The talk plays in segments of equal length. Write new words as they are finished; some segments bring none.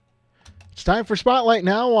It's time for Spotlight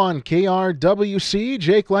now on KRWC.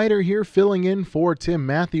 Jake Leiter here filling in for Tim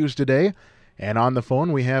Matthews today. And on the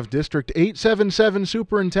phone we have District 877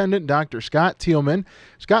 Superintendent Dr. Scott Thielman.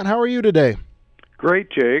 Scott, how are you today? Great,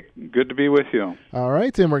 Jake. Good to be with you. All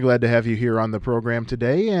right, Tim, we're glad to have you here on the program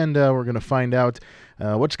today, and we're going to find out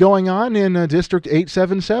what's going on in District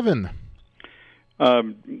 877.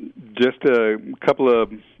 Just a couple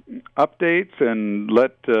of updates and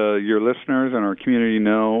let your listeners and our community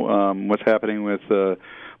know what's happening with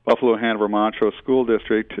Buffalo Hanover Montrose School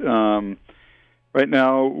District. Right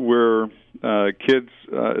now, we're kids.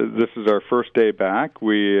 This is our first day back.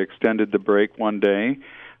 We extended the break one day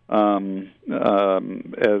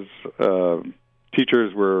as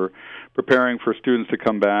teachers were preparing for students to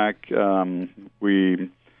come back.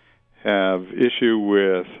 We have issue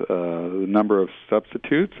with the number of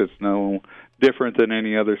substitutes. It's no different than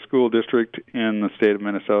any other school district in the state of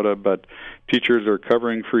Minnesota, but teachers are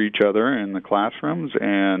covering for each other in the classrooms,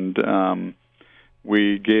 and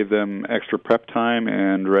we gave them extra prep time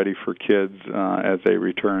and ready for kids as they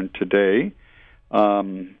return today.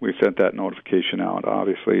 We sent that notification out,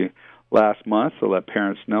 obviously, last month to let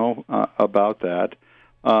parents know about that.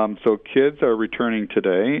 So kids are returning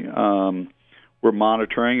today. We're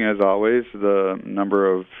monitoring, as always, the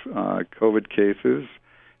number of COVID cases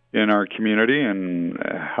in our community and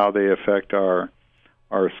how they affect our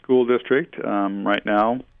school district. Right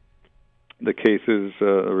now, the cases,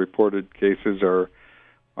 reported cases, are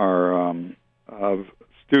of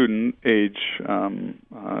student age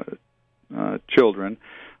children,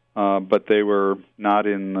 but they were not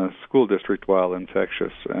in the school district while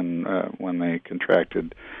infectious and when they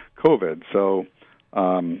contracted COVID. So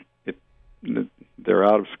they're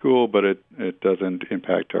out of school, but it doesn't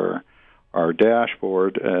impact our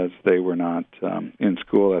dashboard as they were not in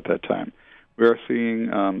school at that time. We are seeing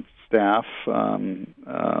staff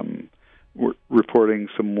reporting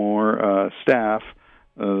some more staff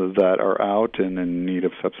that are out and in need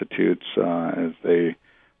of substitutes as they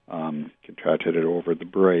contracted it over the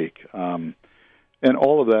break. And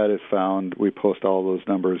all of that is found. We post all those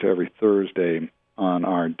numbers every Thursday on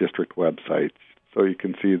our district website, so you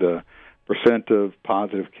can see the percent of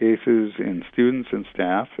positive cases in students and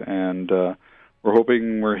staff, and we're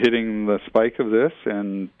hoping we're hitting the spike of this,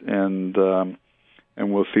 and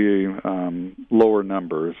we'll see lower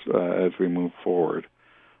numbers as we move forward.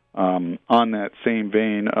 On that same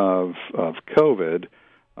vein of COVID,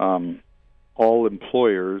 all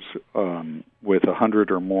employers with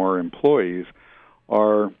 100 or more employees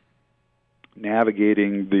are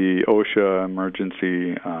navigating the OSHA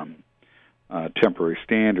emergency temporary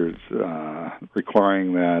standards,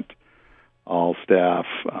 requiring that all staff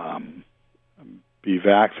be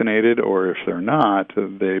vaccinated, or if they're not,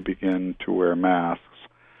 they begin to wear masks.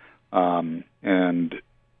 And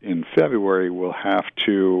in February, we'll have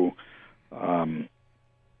to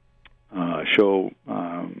show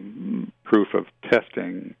proof of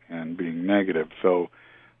testing and being negative. So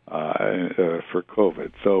for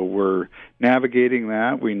COVID, so we're navigating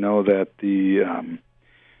that. We know that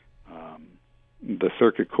the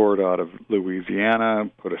Circuit Court out of Louisiana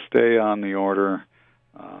put a stay on the order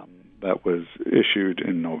that was issued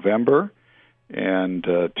in November and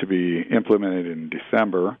to be implemented in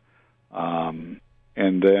December. And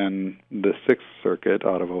then the Sixth Circuit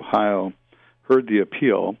out of Ohio heard the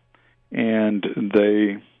appeal, and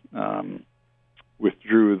they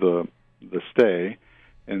withdrew the stay.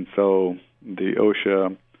 And so the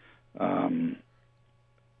OSHA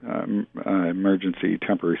emergency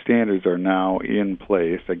temporary standards are now in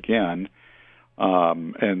place again.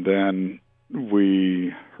 And then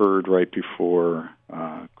we heard right before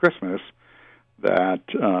Christmas that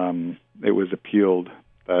it was appealed,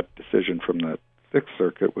 that decision from the Sixth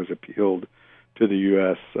Circuit was appealed to the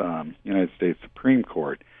U.S. United States Supreme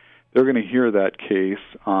Court. They're going to hear that case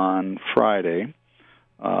on Friday,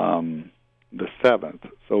 the 7th.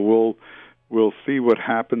 So we'll see what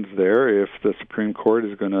happens there, if the Supreme Court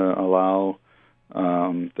is going to allow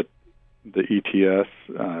the ETS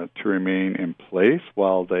to remain in place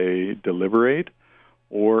while they deliberate,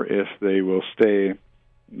 or if they will stay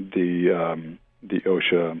the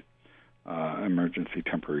OSHA emergency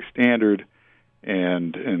temporary standard,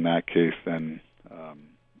 and in that case, then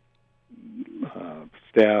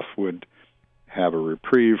staff would have a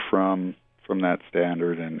reprieve from that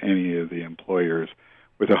standard, and any of the employers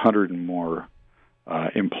with 100 and more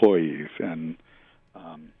employees. And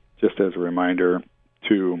just as a reminder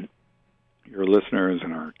to your listeners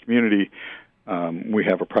and our community, we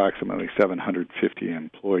have approximately 750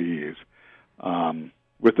 employees.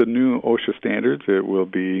 With the new OSHA standards, it will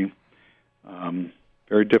be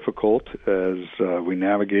very difficult as we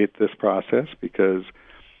navigate this process because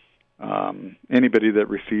anybody that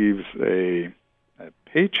receives a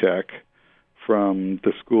paycheck from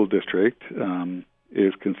the school district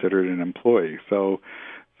is considered an employee. So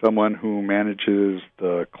someone who manages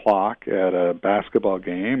the clock at a basketball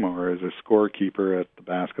game or is a scorekeeper at the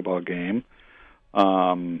basketball game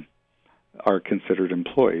are considered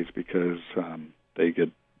employees because they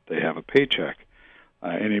have a paycheck.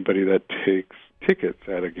 Anybody that takes tickets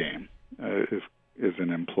at a game is an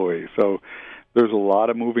employee. So there's a lot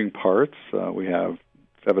of moving parts. We have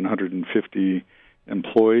 750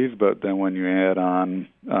 employees, but then when you add on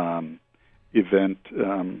event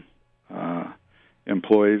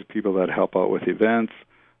employees, people that help out with events,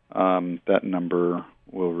 that number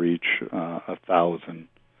will reach 1,000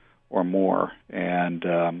 or more. And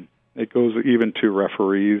it goes even to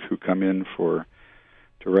referees who come in to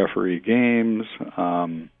referee games.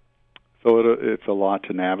 So it's a lot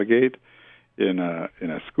to navigate in a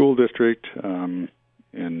school district, and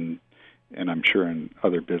I'm sure in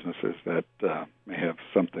other businesses that may have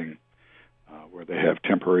something where they have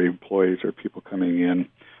temporary employees or people coming in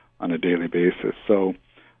on a daily basis. So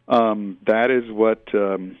that is what,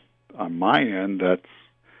 on my end, that's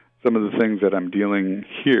some of the things that I'm dealing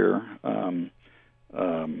here and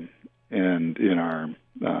in our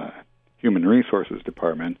Human Resources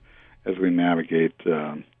Department as we navigate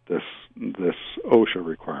this OSHA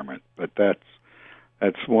requirement. But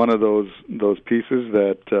that's one of those pieces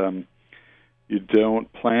that you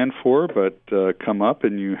don't plan for, but come up,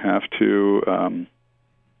 and you have to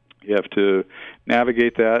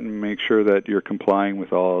navigate that and make sure that you're complying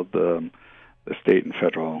with all of the state and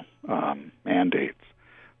federal mandates.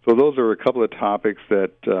 So those are a couple of topics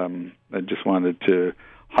that I just wanted to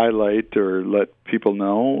highlight or let people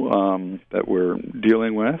know that we're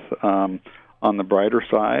dealing with. On the brighter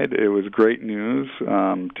side, it was great news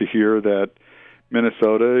to hear that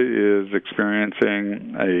Minnesota is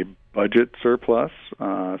experiencing a budget surplus,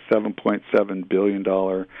 $7.7 billion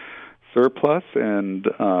surplus, and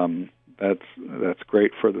that's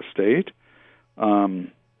great for the state.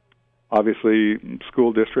 Obviously,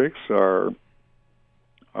 school districts are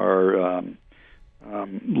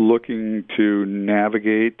looking to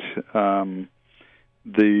navigate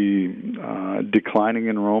the declining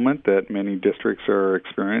enrollment that many districts are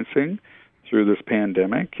experiencing through this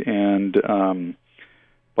pandemic. And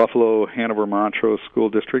Buffalo Hanover Montrose School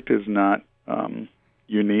District is not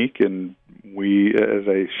unique, and we, as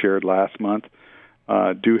I shared last month,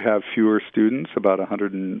 do have fewer students, about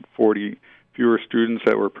 140 fewer students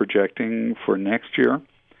that we're projecting for next year.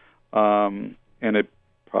 And it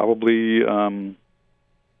probably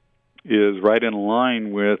is right in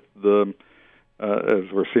line with the, as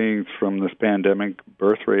we're seeing from this pandemic,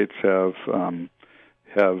 birth rates have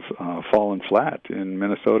fallen flat in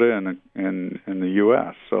Minnesota and in the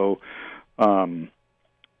U.S. So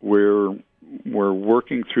we're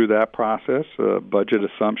working through that process. Budget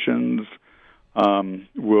assumptions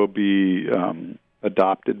will be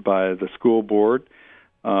adopted by the school board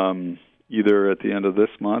either at the end of this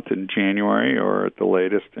month in January or at the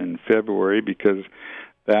latest in February, because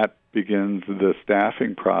that begins the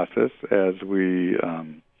staffing process as we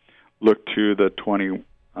look to the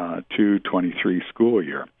 22-23 school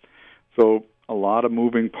year. So a lot of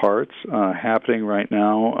moving parts happening right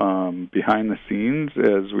now behind the scenes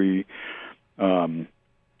as we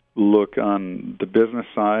look on the business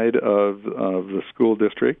side of the school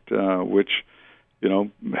district, which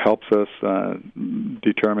helps us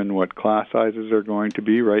determine what class sizes are going to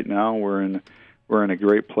be. Right now, we're in a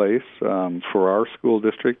great place for our school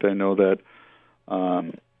district. I know that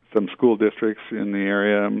some school districts in the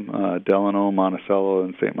area, Delano, Monticello,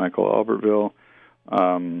 and St. Michael, Albertville,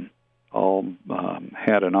 all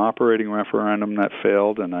had an operating referendum that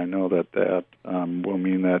failed, and I know that will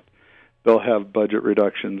mean that they'll have budget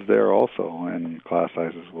reductions there also, and class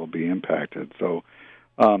sizes will be impacted. So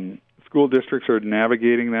school districts are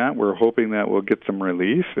navigating that. We're hoping that we'll get some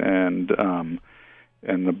relief, and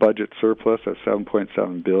the budget surplus of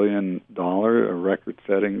 $7.7 billion, a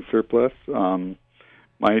record-setting surplus,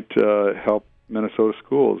 might help Minnesota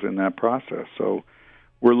schools in that process. So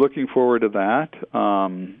we're looking forward to that.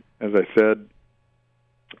 As I said,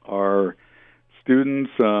 our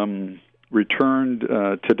students returned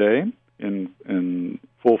today in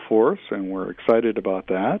full force, and we're excited about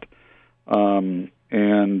that.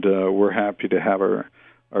 And we're happy to have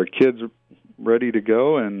our kids ready to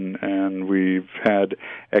go, and we've had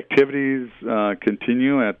activities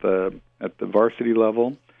continue at the varsity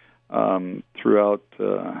level throughout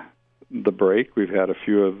the break. We've had a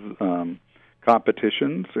few of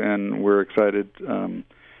competitions, and we're excited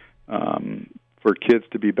for kids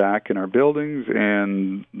to be back in our buildings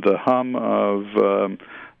and the hum of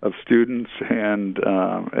students and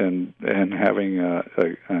having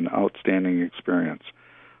an outstanding experience.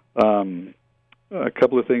 A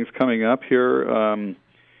couple of things coming up here.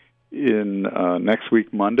 In next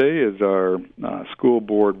week, Monday, is our school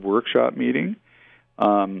board workshop meeting,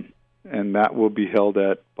 and that will be held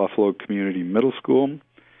at Buffalo Community Middle School.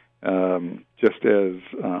 Just as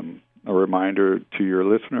a reminder to your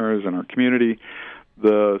listeners and our community,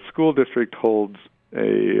 the school district holds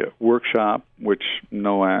a workshop, which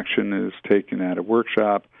no action is taken at a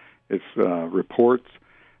workshop. It's reports,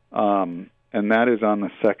 and that is on the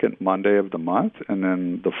second Monday of the month, and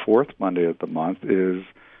then the fourth Monday of the month is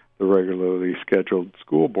the regularly scheduled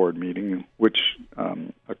school board meeting, which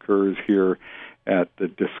occurs here at the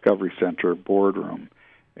Discovery Center boardroom,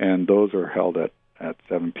 and those are held at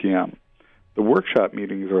 7 p.m. The workshop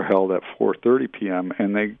meetings are held at 4:30 p.m.,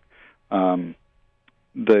 and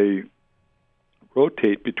they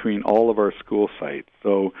rotate between all of our school sites.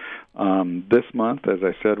 So this month, as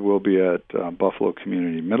I said, we'll be at Buffalo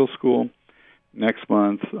Community Middle School. Next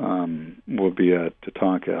month, we'll be at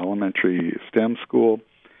Tatanka Elementary STEM School,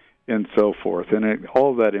 and so forth. And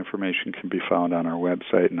all of that information can be found on our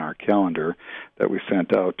website and our calendar that we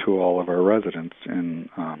sent out to all of our residents in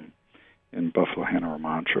Buffalo, Hanover,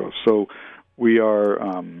 Montrose. So we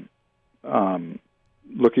are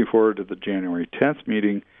looking forward to the January 10th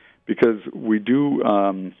meeting, because we do,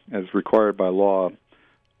 as required by law,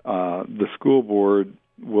 the school board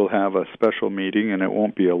will have a special meeting, and it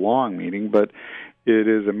won't be a long meeting, but it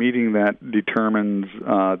is a meeting that determines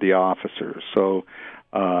the officers. So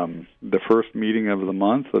the first meeting of the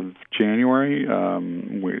month of January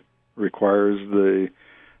requires the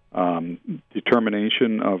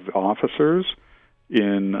determination of officers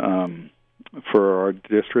for our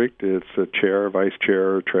district. It's a chair, vice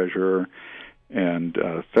chair, treasurer, and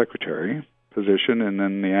secretary position, and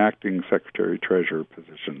then the acting secretary treasurer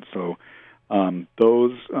position. So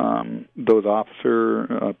those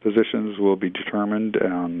officer positions will be determined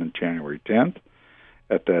on January 10th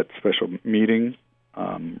at that special meeting,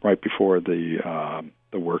 right before the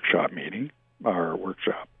workshop meeting, our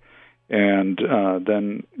workshop. And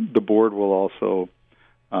then the board will also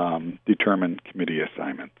determine committee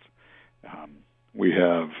assignments. We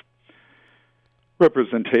have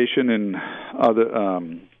representation in other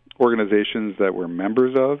organizations that we're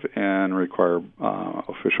members of and require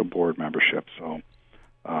official board membership. So,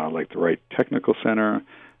 like the Wright Technical Center,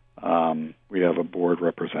 we have a board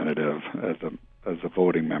representative as a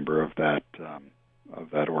voting member of that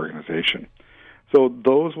organization. So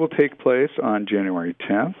those will take place on January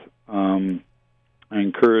 10th. I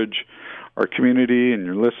encourage our community and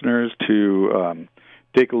your listeners to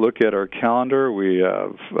take a look at our calendar. We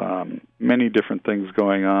have many different things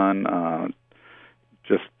going on.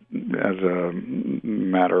 Just as a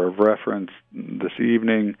matter of reference, this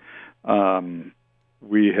evening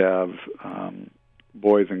we have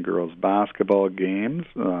boys and girls basketball games.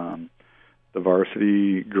 The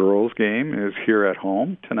varsity girls game is here at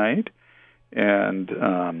home tonight, and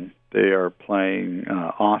they are playing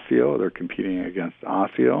Osseo. They're competing against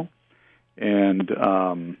Osseo. And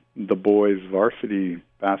the boys' varsity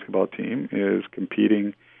basketball team is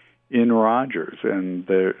competing in Rogers, and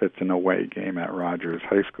it's an away game at Rogers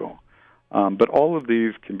High School. But all of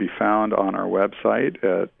these can be found on our website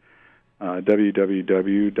at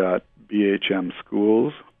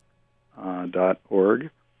www.bhmschools.org,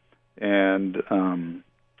 and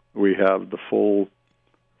we have the full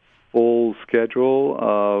schedule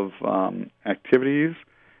of activities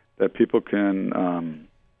that people can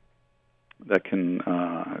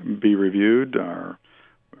be reviewed.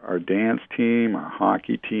 Our dance team, our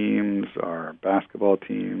hockey teams, our basketball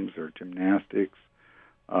teams, our gymnastics,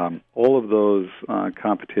 all of those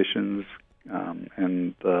competitions,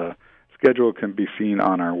 and the schedule can be seen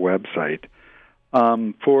on our website.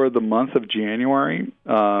 For the month of January,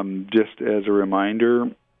 just as a reminder,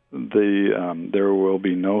 there will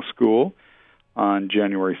be no school on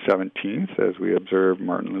January 17th as we observe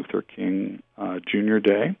Martin Luther King Jr.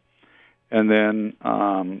 Day. And then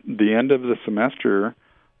the end of the semester,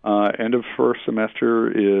 end of first semester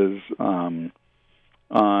is on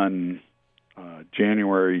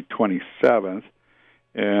January 27th,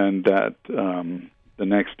 and that the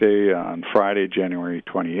next day, on Friday, January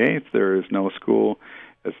 28th, there is no school.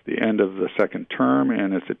 It's the end of the second term,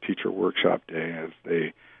 and it's a teacher workshop day as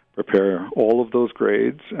they prepare all of those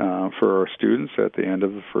grades for our students at the end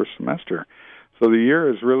of the first semester. So the year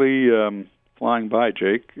is really flying by,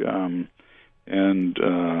 Jake, and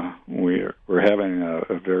we're having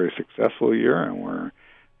a very successful year, and we're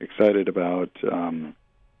excited about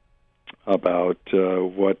about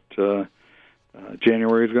what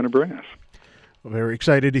January is going to bring us. Well, very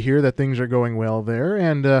excited to hear that things are going well there.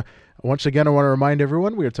 And once again, I want to remind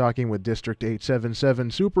everyone we are talking with District 877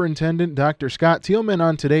 Superintendent Dr. Scott Thielman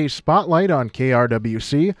on today's Spotlight on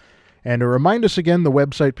KRWC. And to remind us again, the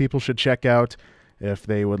website people should check out if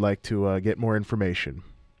they would like to get more information.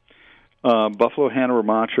 Buffalo Hanover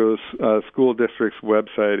Montrose School District's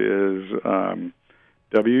website is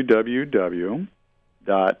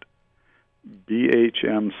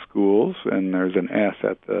www.bhmschools, and there's an S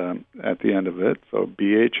at the end of it, so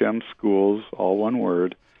bhmschools, all one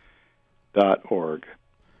word, .org.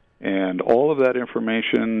 And all of that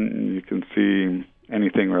information, you can see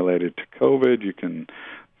anything related to COVID. You can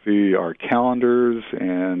see our calendars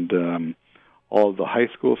and all of the high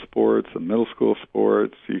school sports, the middle school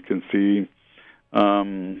sports. You can see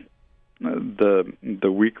the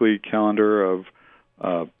weekly calendar of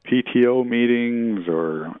PTO meetings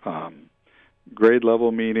or grade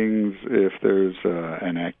level meetings. If there's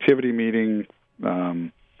an activity meeting,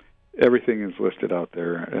 everything is listed out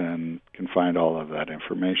there and can find all of that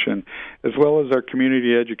information, as well as our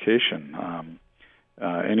community education.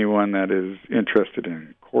 Anyone that is interested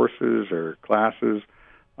in courses or classes,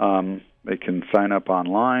 they can sign up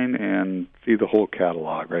online and see the whole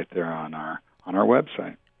catalog right there on our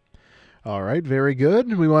website. All right, very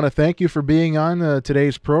good. We want to thank you for being on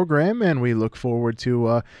today's program, and we look forward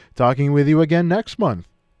to talking with you again next month.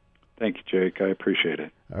 Thank you, Jake. I appreciate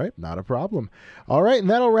it. All right, not a problem. All right, and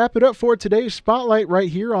that'll wrap it up for today's Spotlight right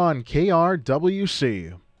here on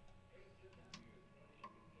KRWC.